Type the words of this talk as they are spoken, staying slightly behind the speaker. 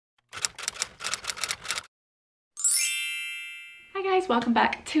guys, welcome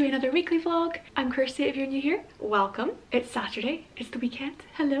back to another weekly vlog. I'm Kirsty. If you're new here, welcome. It's Saturday, it's the weekend.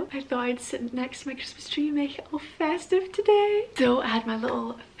 Hello. I thought I'd sit next to my Christmas tree and make it all festive today. So I had my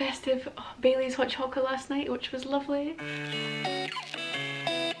little festive Bailey's hot chocolate last night, which was lovely.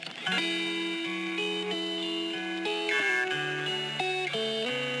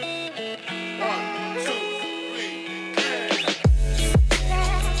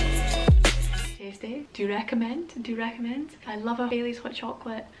 Do recommend, do recommend. I love a Bailey's hot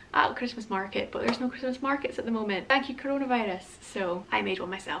chocolate at a Christmas market, but there's no Christmas markets at the moment. Thank you, coronavirus. So I made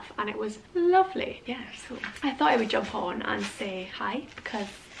one myself and it was lovely. Yeah, so I thought I would jump on and say hi because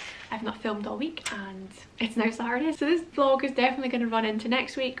I've not filmed all week and it's now Saturday. So this vlog is definitely going to run into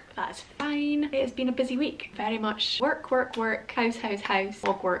next week. That's fine. It has been a busy week. Very much work, work, work, house, house, house,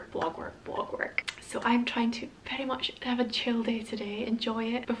 vlog work, blog work, blog work. So I'm trying to very much have a chill day today,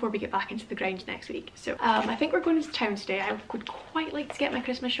 enjoy it before we get back into the grind next week. So I think we're going into town today. I would quite like to get my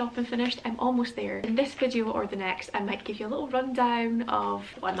Christmas shopping finished. I'm almost there. In this video or the next, I might give you a little rundown of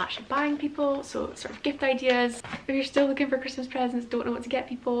what I'm actually buying people. So sort of gift ideas. If you're still looking for Christmas presents, don't know what to get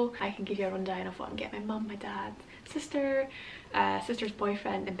people, I can give you a rundown of what I'm getting my mum, my dad, sister, sister's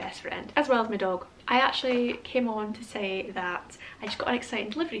boyfriend and best friend, as well as my dog. I actually came on to say that I just got an exciting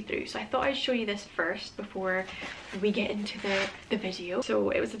delivery through, so I thought I'd show you this first before we get into the video.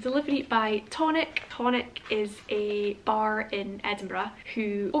 So it was a delivery by Tonic. Tonic is a bar in Edinburgh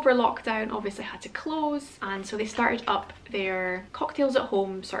who over lockdown obviously had to close, and so they started up their cocktails at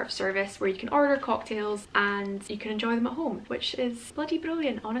home sort of service where you can order cocktails and you can enjoy them at home, which is bloody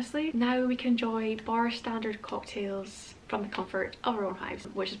brilliant, honestly. Now we can enjoy bar standard cocktails from the comfort of our own house,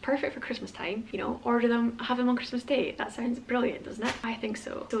 which is perfect for Christmas time. You know, order them, have them on Christmas Day. That sounds brilliant, doesn't it? I think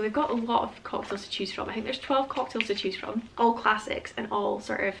so. So they've got a lot of cocktails to choose from. I think there's 12 cocktails to choose from, all classics and all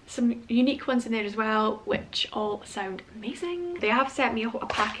sort of some unique ones in there as well, which all sound amazing. They have sent me a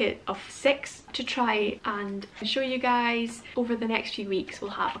packet of 6 to try and show you guys. Over the next few weeks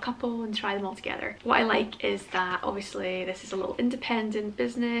we'll have a couple and try them all together. What I like is that obviously this is a little independent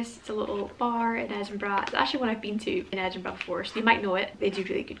business. It's a little bar in Edinburgh. It's actually one I've been to in Edinburgh before, so you might know it. They do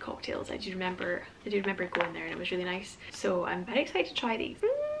really good cocktails. I do remember going there and it was really nice. So I'm very excited to try these.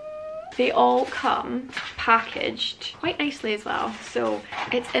 They all come packaged quite nicely as well. So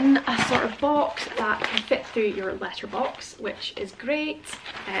it's in a sort of box that can fit through your letterbox, which is great.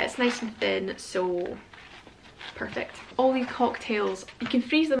 It's nice and thin, so perfect. All these cocktails, you can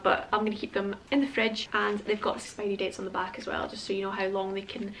freeze them, but I'm going to keep them in the fridge, and they've got expiry dates on the back as well, just so you know how long they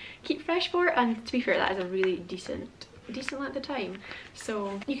can keep fresh for. And to be fair, that is a really decent length of time,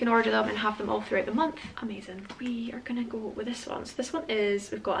 so you can order them and have them all throughout the month. Amazing. We are gonna go with this one. So this one is,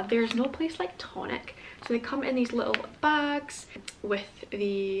 we've got a There's No Place Like Tonic. So they come in these little bags with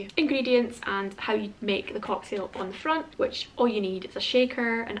the ingredients and how you make the cocktail on the front, which all you need is a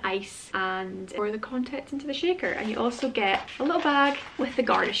shaker, an ice, and pour the contents into the shaker. And you also get a little bag with the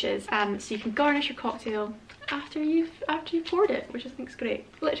garnishes, so you can garnish your cocktail after you've poured it, which I think is great.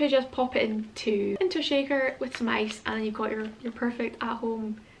 Literally just pop it into a shaker with some ice and then you've got your perfect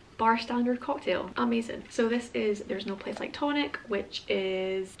at-home bar standard cocktail. Amazing. So this is There's No Place Like Tonic, which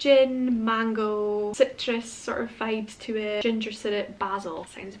is gin, mango, citrus sort of vibes to it, ginger syrup, basil.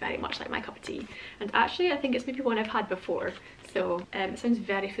 Sounds very much like my cup of tea, and actually I think it's maybe one I've had before, so it sounds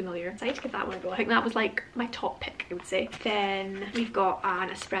very familiar. Excited to give that one a go. I think that was like my top pick, I would say. Then we've got an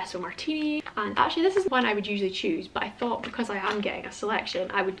espresso martini, and actually this is one I would usually choose, but I thought because I am getting a selection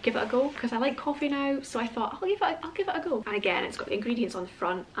I would give it a go because I like coffee now, so I thought I'll give it a go. And again, it's got the ingredients on the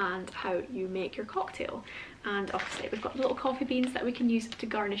front and how you make your cocktail, and obviously we've got little coffee beans that we can use to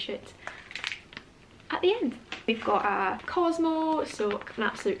garnish it at the end. We've got a Cosmo, so an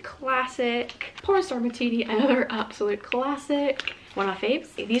absolute classic. Porn Star Martini, another absolute classic. One of my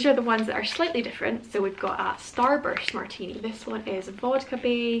faves. These are the ones that are slightly different. So we've got a Starburst Martini. This one is vodka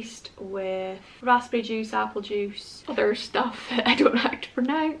based with raspberry juice, apple juice, other stuff that I don't know how to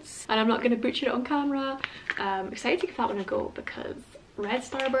pronounce, and I'm not going to butcher it on camera. Excited to give that one a go because red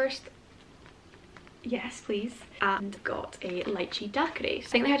Starburst, yes please. And got a lychee daiquiri. I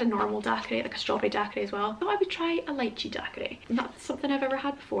think they had a normal daiquiri, like a strawberry daiquiri as well. I thought I would try a lychee daiquiri. Not something I've ever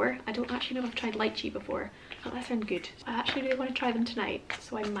had before. I don't actually know if I've tried lychee before. Oh, that sounds good. I actually really want to try them tonight,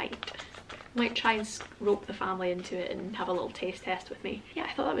 so I might try and rope the family into it and have a little taste test with me. Yeah,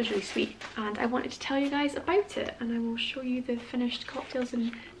 I thought that was really sweet, and I wanted to tell you guys about it, and I will show you the finished cocktails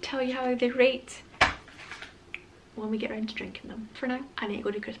and tell you how they rate when we get around to drinking them. For now, I need to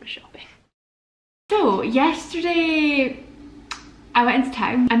go do Christmas shopping. So yesterday I went into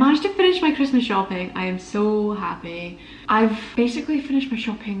town. I managed to finish my Christmas shopping. I am so happy. I've basically finished my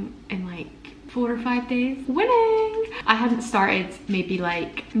shopping in like 4 or 5 days. Winning! I hadn't started maybe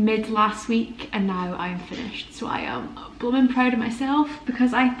like mid last week and now I'm finished. So I am blooming proud of myself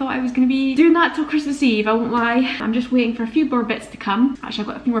because I thought I was going to be doing that till Christmas Eve, I won't lie. I'm just waiting for a few more bits to come. Actually, I've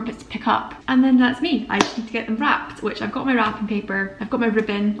got a few more bits to pick up and then that's me. I just need to get them wrapped, which I've got my wrapping paper, I've got my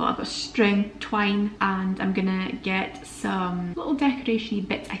ribbon, well, I've got string, twine, and I'm gonna get some little decoration-y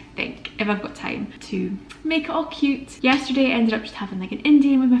bits, I think, if I've got time to make it all cute. Yesterday I ended up just having like an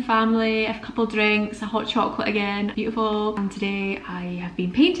Indian with my family, a couple drinks, a hot chocolate again, beautiful. And today I have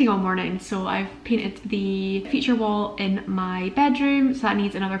been painting all morning, so I've painted the feature wall in my bedroom, so that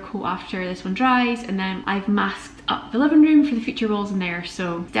needs another coat after this one dries, and then I've masked up the living room for the feature walls in there,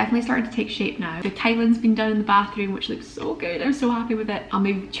 so definitely starting to take shape now. The tiling's been done in the bathroom, which looks so good. I'm so happy with it. I'll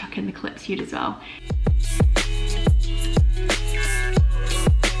maybe chuck in the clips here as well.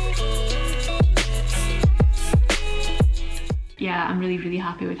 Yeah, I'm really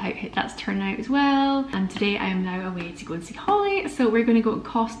happy with how that's turning out as well. And today I am now away to go and see Holly, so we're going to go to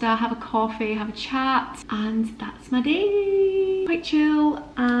Costa, have a coffee, have a chat, and that's my day. Quite chill,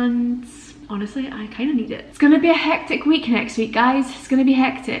 and honestly I kind of need it. It's gonna be a hectic week next week, guys. It's gonna be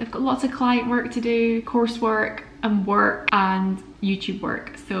hectic. I've got lots of client work to do, coursework and work and YouTube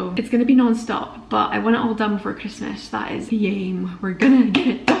work, so it's gonna be non-stop, but I want it all done before Christmas. That is the aim. We're gonna get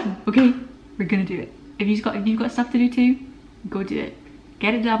it done, okay? We're gonna do it. If you've got stuff to do too, go do it.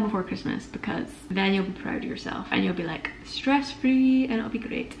 Get it done before Christmas, because then you'll be proud of yourself and you'll be like stress-free and it'll be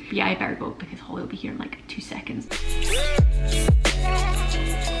great. But yeah, I better go because Holly will be here in like 2 seconds.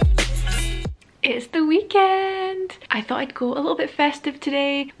 It's the weekend! I thought I'd go a little bit festive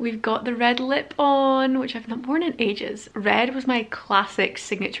today. We've got the red lip on, which I've not worn in ages. Red was my classic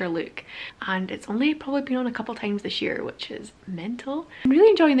signature look, and it's only probably been on a couple times this year, which is mental. I'm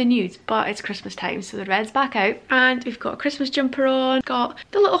really enjoying the nudes, but it's Christmas time, so the red's back out. And we've got a Christmas jumper on, got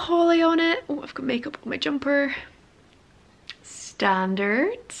the little holly on it. Oh, I've got makeup on my jumper.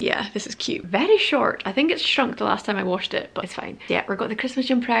 Standard. Yeah, this is cute. Very short. I think it's shrunk the last time I washed it, but it's fine. Yeah, we've got the Christmas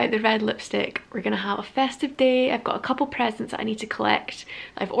jumper out, the red lipstick. We're gonna have a festive day. I've got a couple presents that I need to collect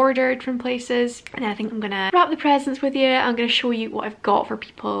that I've ordered from places, and then I think I'm gonna wrap the presents with you. I'm gonna show you what I've got for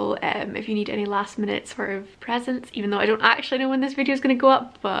people if you need any last minute sort of presents, even though I don't actually know when this video is gonna go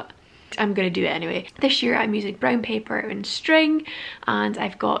up, but I'm gonna do it anyway. This year I'm using brown paper and string, and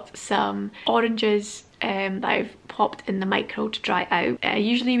I've got some oranges that I've popped in the micro to dry out. I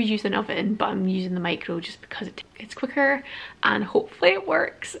usually would use an oven, but I'm using the micro just because it's quicker and hopefully it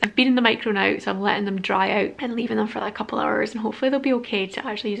works. I've been in the micro now, so I'm letting them dry out and leaving them for like a couple hours, and hopefully they'll be okay to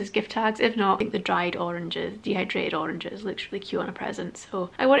actually use as gift tags. If not, I think the dried oranges, dehydrated oranges, looks really cute on a present,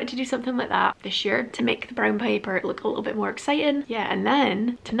 so I wanted to do something like that this year to make the brown paper look a little bit more exciting. Yeah, and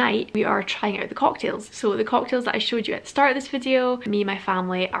then tonight we are trying out the cocktails. So the cocktails that I showed you at the start of this video, me and my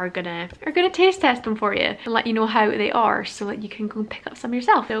family are gonna taste test them for you and let you know how they are, so that you can go and pick up some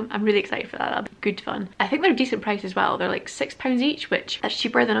yourself. So I'm really excited for that. That'll be good fun. I think they're a decent price as well. They're like £6 each, which that's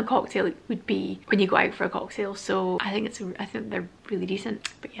cheaper than a cocktail would be when you go out for a cocktail. So I think they're really decent.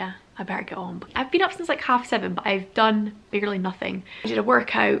 But yeah, I better get on. I've been up since like 7:30, but I've done barely nothing. I did a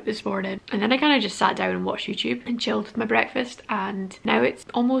workout this morning, and then I kind of just sat down and watched YouTube and chilled with my breakfast, and now it's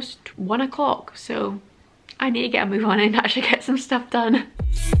almost 1 o'clock, so I need to get a move on and actually get some stuff done.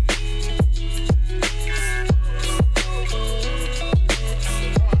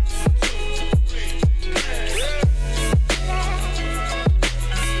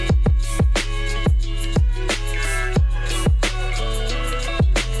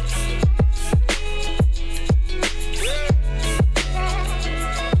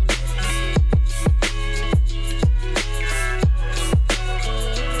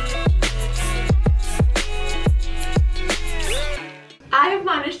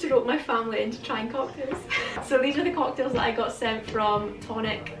 Into trying cocktails. So these are the cocktails that I got sent from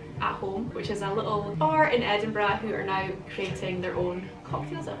Tonic at Home, which is a little bar in Edinburgh who are now creating their own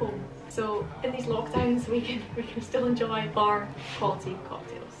cocktails at home. So in these lockdowns we can still enjoy bar quality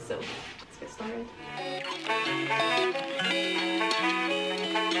cocktails. So let's get started.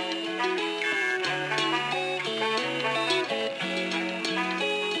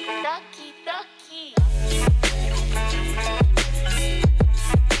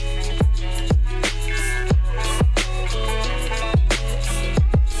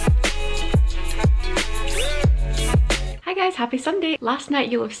 happy Sunday. Last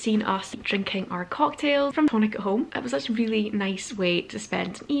night you'll have seen us drinking our cocktails from tonic at home. It was such a really nice way to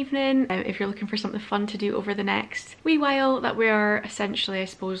spend an evening if you're looking for something fun to do over the next wee while that we are essentially, I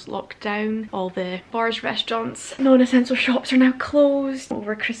suppose, locked down. All the bars, restaurants, non-essential shops are now closed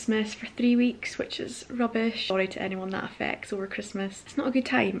over Christmas for 3 weeks, which is rubbish. Sorry to anyone that affects over Christmas. It's not a good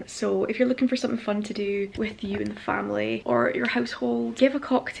time. So if you're looking for something fun to do with you and the family or your household, give a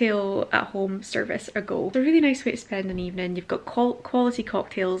cocktail at home service a go. It's a really nice way to spend an evening. You've got quality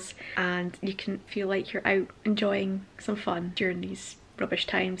cocktails and you can feel like you're out enjoying some fun during these rubbish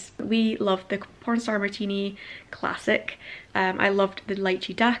times. We loved the Pornstar Martini Classic. I loved the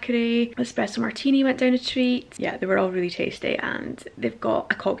lychee daiquiri. Espresso martini went down a treat. Yeah, they were all really tasty and they've got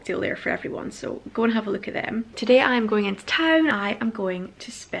a cocktail there for everyone, so go and have a look at them. Today I am going into town. I am going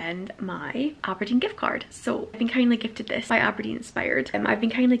to spend my Aberdeen gift card. So I've been kindly gifted this by Aberdeen Inspired. I've been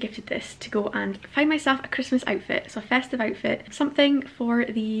kindly gifted this to go and find myself a Christmas outfit, so a festive outfit, something for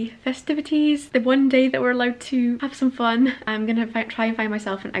the festivities, the one day that we're allowed to have some fun. I'm gonna try and find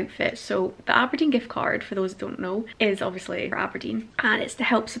myself an outfit. So the Aberdeen gift card, for those that don't know, is obviously for Aberdeen and it's to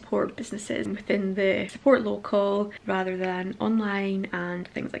help support businesses within the support local rather than online and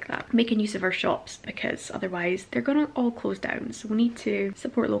things like that, making use of our shops because otherwise they're gonna all close down, so we need to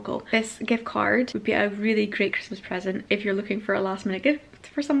support local. This gift card would be a really great Christmas present if you're looking for a last minute gift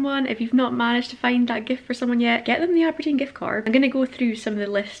for someone. If you've not managed to find that gift for someone yet, get them the Aberdeen gift card. I'm going to go through some of the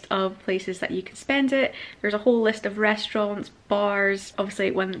list of places that you can spend it. There's a whole list of restaurants, bars, obviously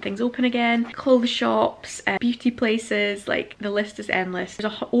when things open again, clothes shops, beauty places, like the list is endless.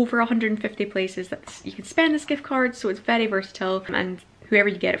 There's over 150 places that you can spend this gift card, so it's very versatile and whoever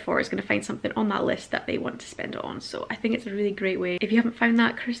you get it for is going to find something on that list that they want to spend it on. So I think it's a really great way if you haven't found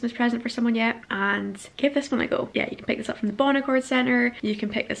that Christmas present for someone yet, and give this one a go. Yeah, you can pick this up from the Bonaccord Centre, you can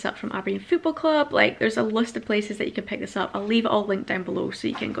pick this up from Aberdeen Football Club, like there's a list of places that you can pick this up. I'll leave it all linked down below so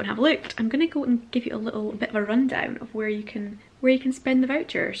you can go and have a look. I'm going to go and give you a little bit of a rundown of where you can spend the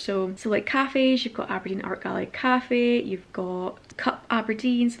voucher. So like cafes, you've got Aberdeen Art Gallery Cafe, you've got Cup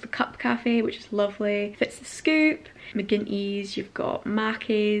Aberdeen, so the Cup Cafe, which is lovely, Fits the Scoop, McGinty's, you've got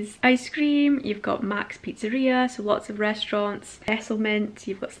Mackey's Ice Cream, you've got Mac's Pizzeria, so lots of restaurants, Esselmint,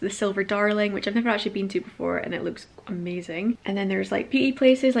 you've got the Silver Darling, which I've never actually been to before and it looks amazing. And then there's like beauty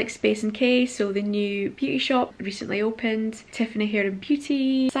places like Space and K, so the new beauty shop recently opened, Tiffany Hair and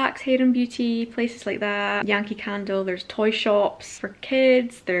Beauty, Saks Hair and Beauty, places like that, Yankee Candle, there's toy shops for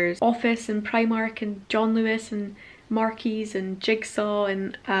kids, there's Office and Primark and John Lewis and Marquis and Jigsaw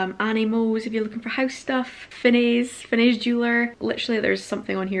and Annie Mo's if you're looking for house stuff, Finney's Jeweler. Literally there's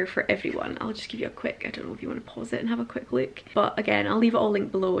something on here for everyone. I'll just give you a quick, I don't know if you want to pause it and have a quick look, but again I'll leave it all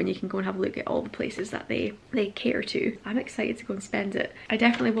linked below and you can go and have a look at all the places that they cater to. I'm excited to go and spend it. I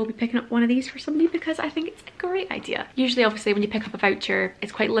definitely will be picking up one of these for somebody because I think it's a great idea. Usually obviously when you pick up a voucher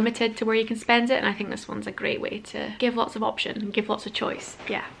it's quite limited to where you can spend it, and I think this one's a great way to give lots of option and give lots of choice.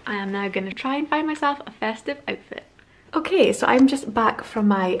 Yeah, I am now going to try and find myself a festive outfit. Okay, so I'm just back from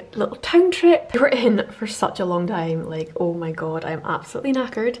my little town trip. We were in for such a long time, like oh my god, I'm absolutely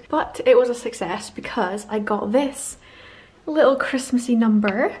knackered. But it was a success because I got this little Christmassy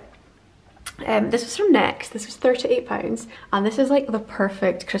number. This was from Next, this was £38 and this is like the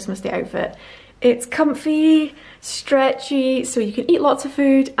perfect Christmas Day outfit. It's comfy, stretchy, so you can eat lots of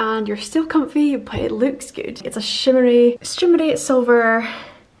food and you're still comfy, but it looks good. It's a shimmery silver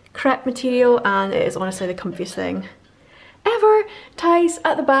crepe material and it is honestly the comfiest thing ever. Ties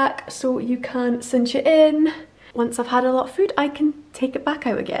at the back so you can cinch it in. Once I've had a lot of food I can take it back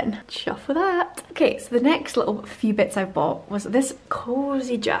out again. Chuff with that. Okay, so the next little few bits I've bought was this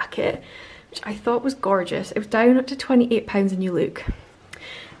cozy jacket which I thought was gorgeous. It was down to £28 a new look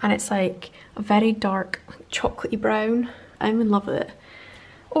and it's like a very dark chocolatey brown. I'm in love with it.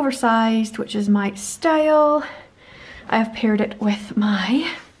 Oversized, which is my style. I have paired it with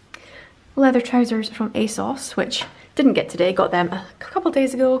my leather trousers from ASOS, which didn't get today, got them a couple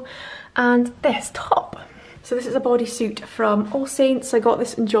days ago, and this top. So this is a bodysuit from All Saints. I got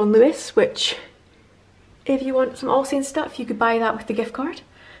this in John Lewis, which if you want some All Saints stuff you could buy that with the gift card.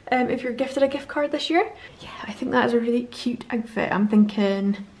 If you're gifted a gift card this year. Yeah, I think that is a really cute outfit. I'm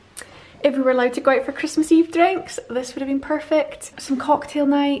thinking if we were allowed to go out for Christmas Eve drinks, this would have been perfect. Some cocktail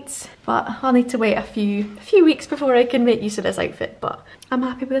nights, but I'll need to wait a few weeks before I can make use of this outfit, but I'm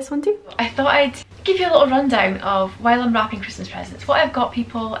happy with this one too. I thought I'd give you a little rundown of while I'm wrapping Christmas presents, what I've got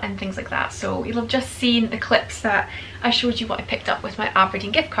people and things like that. So you'll have just seen the clips that I showed you what I picked up with my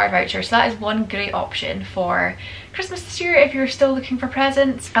Aberdeen gift card voucher, so that is one great option for Christmas this year if you're still looking for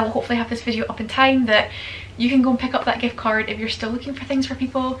presents. I will hopefully have this video up in time that you can go and pick up that gift card if you're still looking for things for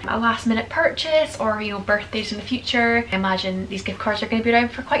people, a last minute purchase, or you know, birthdays in the future. I imagine these gift cards are going to be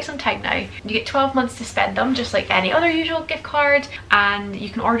around for quite some time now. You get 12 months to spend them, just like any other usual gift card, and you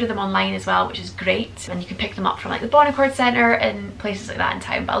can order them online as well, which is great, and you can pick them up from like the Bonaccord Centre and places like that in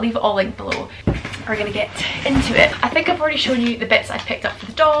town, but I'll leave it all linked below. We're gonna get into it. I think I've already shown you the bits I picked up for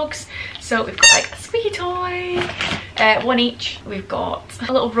the dogs. So we've got like a squeaky toy, one each. We've got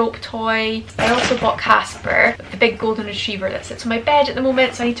a little rope toy. I also bought Casper, the big golden retriever that sits on my bed at the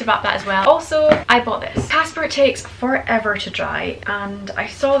moment, so I need to wrap that as well. Also, I bought this. Casper takes forever to dry, and I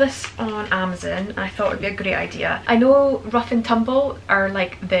saw this on Amazon and I thought it would be a great idea. I know Rough and Tumble are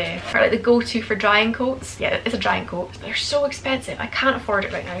like the go-to for drying coats. Yeah, it's a drying coat, but they're so expensive. I can't afford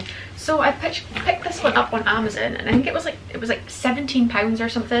it right now. So I picked this one up on Amazon, and I think it was like £17 or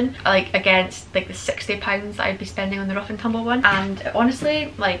something, like against like the £60 that I'd be spending on the Rough and Tumble one. And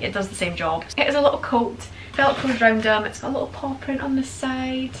honestly, like, it does the same job. It is a little coat, velcroed around them. It's got a little paw print on the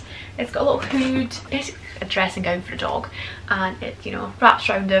side. It's got a little hood, basically a dressing gown for a dog, and it, you know, wraps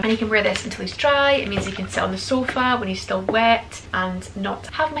around him, and he can wear this until he's dry. It means he can sit on the sofa when he's still wet and not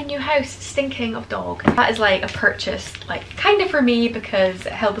have my new house stinking of dog. That is like a purchase, like kind of for me because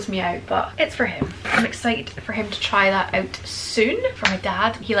it helps me out, but it's for him. I'm excited for him to try that out soon. For my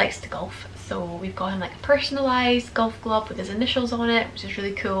dad, he likes to golf, so we've got him like a personalised golf glove with his initials on it, which is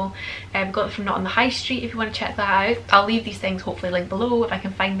really cool. Got it from Not on the High Street if you want to check that out. I'll leave these things hopefully linked below if I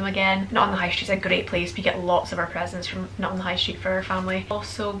can find them again. Not on the High Street is a great place. We get lots of our presents from Not on the High Street for our family.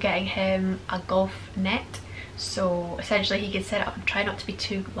 Also getting him a golf net, so essentially he can set it up and try not to be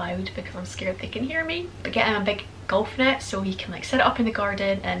too loud because I'm scared they can hear me. But get him a big golf net so he can like set it up in the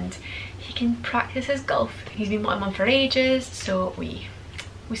garden and he can practice his golf. He's been wanting one for ages, so we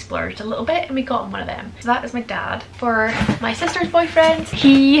splurged a little bit and we got him one of them. So that is my dad. For my sister's boyfriend,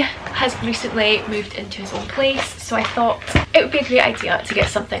 he has recently moved into his own place, so I thought it would be a great idea to get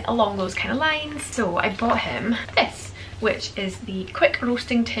something along those kind of lines. So I bought him this, which is the Quick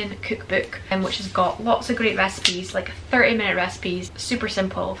Roasting Tin Cookbook, and which has got lots of great recipes, like 30-minute recipes, super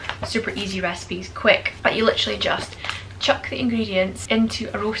simple, super easy recipes, quick, but you literally just chuck the ingredients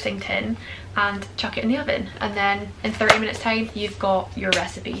into a roasting tin and chuck it in the oven, and then in 30 minutes time you've got your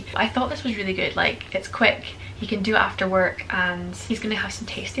recipe. I thought this was really good, like it's quick, he can do it after work, and he's gonna have some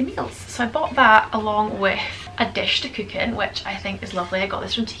tasty meals. So I bought that along with a dish to cook in, which I think is lovely. I got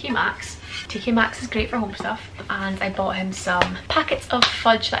this from TK Maxx. TK Maxx is great for home stuff. And I bought him some packets of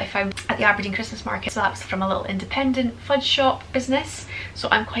fudge that I found at the Aberdeen Christmas market. So that's from a little independent fudge shop business, so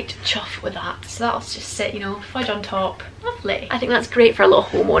I'm quite chuffed with that. So that'll just sit, you know, fudge on top. Lovely. I think that's great for a little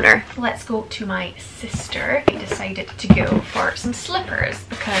homeowner. Let's go to my sister. I decided to go for some slippers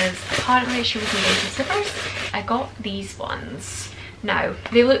because apparently she was needing some slippers. I got these ones. Now,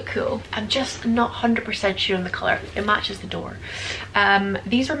 they look cool. I'm just not 100% sure on the colour. It matches the door.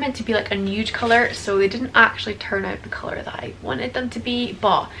 These were meant to be like a nude colour, so they didn't actually turn out the colour that I wanted them to be,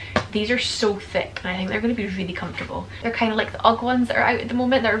 but these are so thick and I think they're going to be really comfortable. They're kind of like the UGG ones that are out at the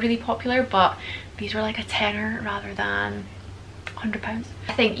moment that are really popular, but these were like a tenner rather than £100.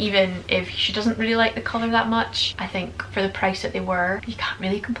 I think even if she doesn't really like the colour that much, I think for the price that they were, you can't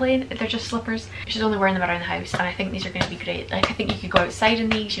really complain. They're just slippers. She's only wearing them around the house, and I think these are going to be great. Like, I think you could go outside in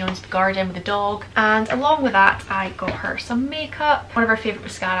these, you know, into the garden with a dog. And along with that, I got her some makeup. One of her favourite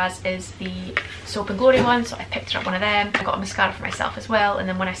mascaras is the Soap and Glory one, so I picked her up one of them. I got a mascara for myself as well, and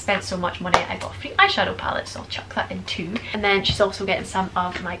then when I spent so much money, I got a free eyeshadow palette, so I'll chuck that in too. And then she's also getting some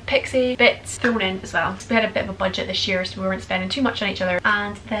of my Pixie bits thrown in as well. So we had a bit of a budget this year, so we weren't spending too much on each other.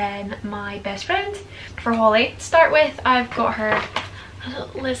 And then my best friend for Holly, to start with, I've got her a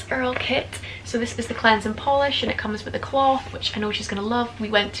little Liz Earle kit. So this is the cleanse and polish, and it comes with a cloth, which I know she's gonna love. We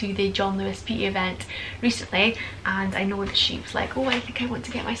went to the John Lewis beauty event recently, and I know that she was like, oh, I think I want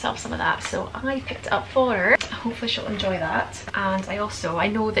to get myself some of that, so I picked it up for her. Hopefully she'll enjoy that. And I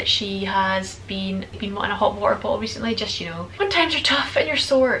know that she has been wanting a hot water bottle recently. Just, you know, when times are tough and you're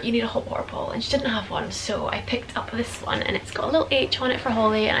sore, you need a hot water bottle, and she didn't have one, so I picked up this one, and it's got a little H on it for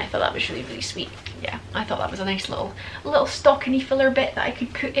Holly, and I thought that was really, really sweet. Yeah, I thought that was a nice little stocking filler bit that I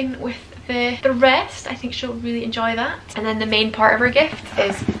could put in with the rest. I think she'll really enjoy that. And then the main part of her gift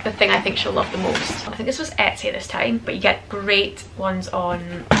is the thing I think she'll love the most. I think this was Etsy this time, but you get great ones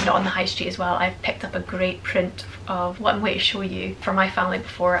on Not on the High Street as well. I've picked up a great print of what I'm going to show you for my family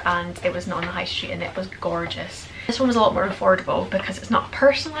before, and it was Not on the High Street, and it was gorgeous. This one was a lot more affordable because it's not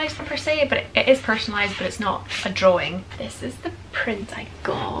personalised per se, but it is personalised, but it's not a drawing. This is the print I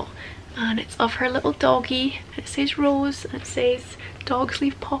got. and it's of her little doggy. It says Rose and it says dogs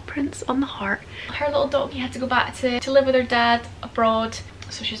leave paw prints on the heart. Her little doggy had to go back to live with her dad abroad,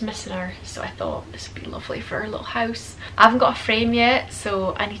 so she's missing her, so I thought this would be lovely for her little house. I haven't got a frame yet,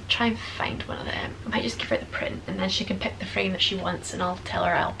 so I need to try and find one of them. I might just give her the print and then she can pick the frame that she wants and I'll tell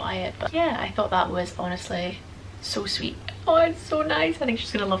her I'll buy it. But yeah, I thought that was honestly so sweet. Oh, it's so nice. I think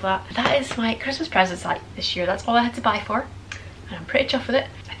she's gonna love that. That is my Christmas presents this year. That's all I had to buy for, and I'm pretty chuffed with it.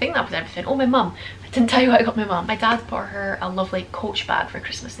 I think that was everything. Oh, my mum. I didn't tell you what I got my mum. My dad bought her a lovely Coach bag for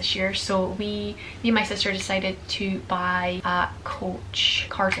Christmas this year, so me and my sister decided to buy a Coach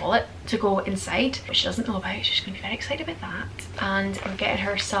card wallet to go inside, which she doesn't know about. She's gonna be very excited about that. And I'm getting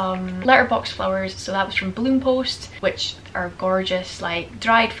her some letterbox flowers, so that was from Bloom Post, which are gorgeous, like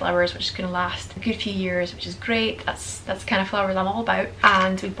dried flowers, which is gonna last a good few years, which is great. That's the kind of flowers I'm all about.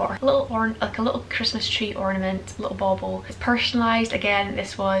 And we bought her a little like a little Christmas tree ornament, a little bauble. It's personalised. Again, I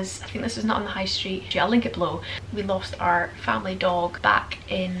think this was not on the high street. I'll link it below. We lost our family dog back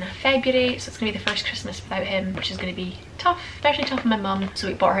in February, so it's gonna be the first Christmas without him, which is gonna be tough, especially tough on my mum. So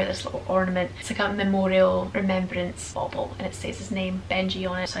we bought her this little ornament. It's like a memorial remembrance bauble, and it says his name Benji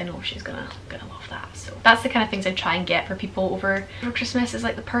on it, so I know she's gonna love that. So that's the kind of things I try and get for people over Christmas, is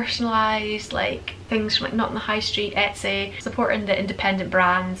like the personalised like things from like not on the high street, Etsy, supporting the independent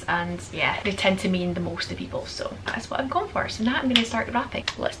brands, and yeah, they tend to mean the most to people, so that's what I'm going for. So now I'm gonna start wrapping.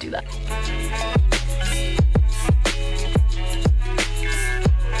 Let's do that.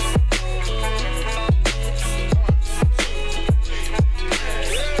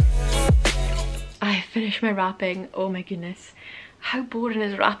 I finished my wrapping. Oh my goodness, how boring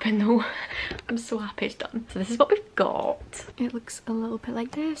is wrapping though. I'm so happy it's done. So this is what we've got. It looks a little bit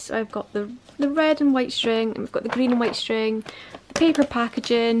like this. So I've got the red and white string, and we've got the green and white string, the paper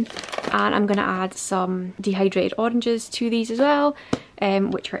packaging, and I'm gonna add some dehydrated oranges to these as well,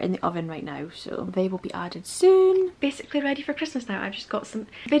 which are in the oven right now, so they will be added soon. Basically ready for Christmas now. I've just got some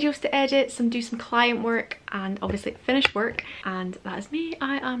videos to edit, do some client work, and obviously finish work, and that is me.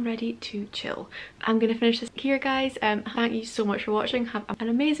 I am ready to chill. I'm gonna finish this here, guys. Thank you so much for watching. Have an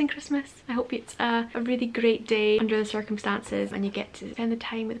amazing Christmas. I hope it's a really great day under the circumstances, and you get to spend the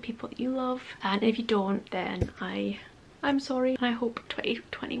time with the people that you love, and if you don't, then I'm sorry, and I hope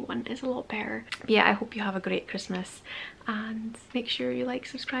 2021 is a lot better. But yeah, I hope you have a great Christmas, and make sure you like,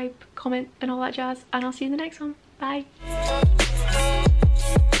 subscribe, comment, and all that jazz, and I'll see you in the next one. Bye.